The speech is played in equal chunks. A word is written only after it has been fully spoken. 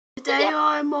Today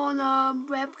I'm on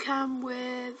webcam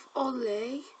with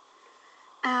Ollie,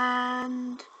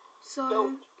 and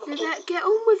so let's get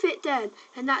on with it then.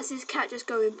 And that's his cat just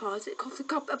going past. It cost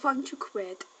a bunch of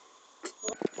quid.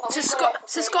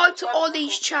 Subscribe to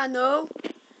Ollie's channel,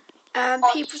 and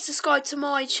people subscribe to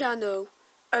my channel.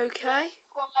 Okay?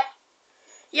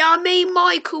 Yeah, I mean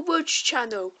Michael Wood's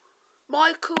channel.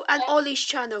 Michael and Ollie's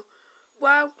channel.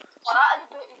 Well,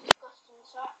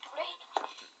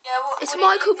 it's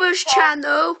Michael Wood's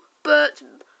channel, but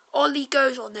Ollie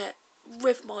goes on it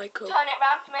with Michael. Turn it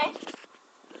round for me.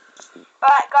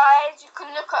 Right, guys, you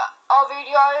can look at our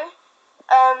video.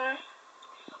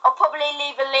 I'll probably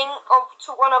leave a link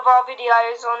to one of our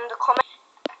videos on the comments.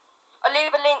 I'll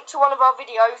leave a link to one of our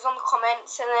videos on the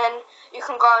comments, and then you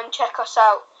can go and check us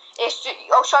out.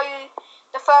 I'll show you.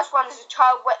 The first one is a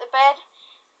child wet the bed,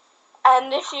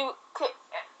 and if you could,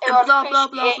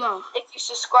 if you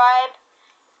subscribe,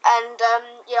 and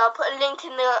yeah, I'll put a link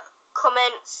in the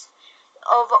comments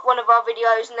of one of our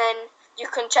videos, and then you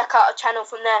can check out our channel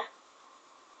from there.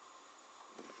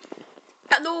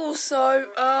 And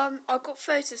also, I've got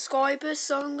 30 subscribers,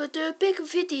 so I'm going to do a big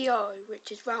video,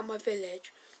 which is round my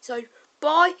village. So,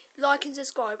 bye, like and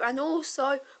subscribe. And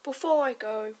also, before I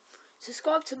go,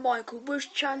 subscribe to Michael Wood's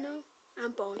channel,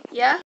 and bye. Yeah?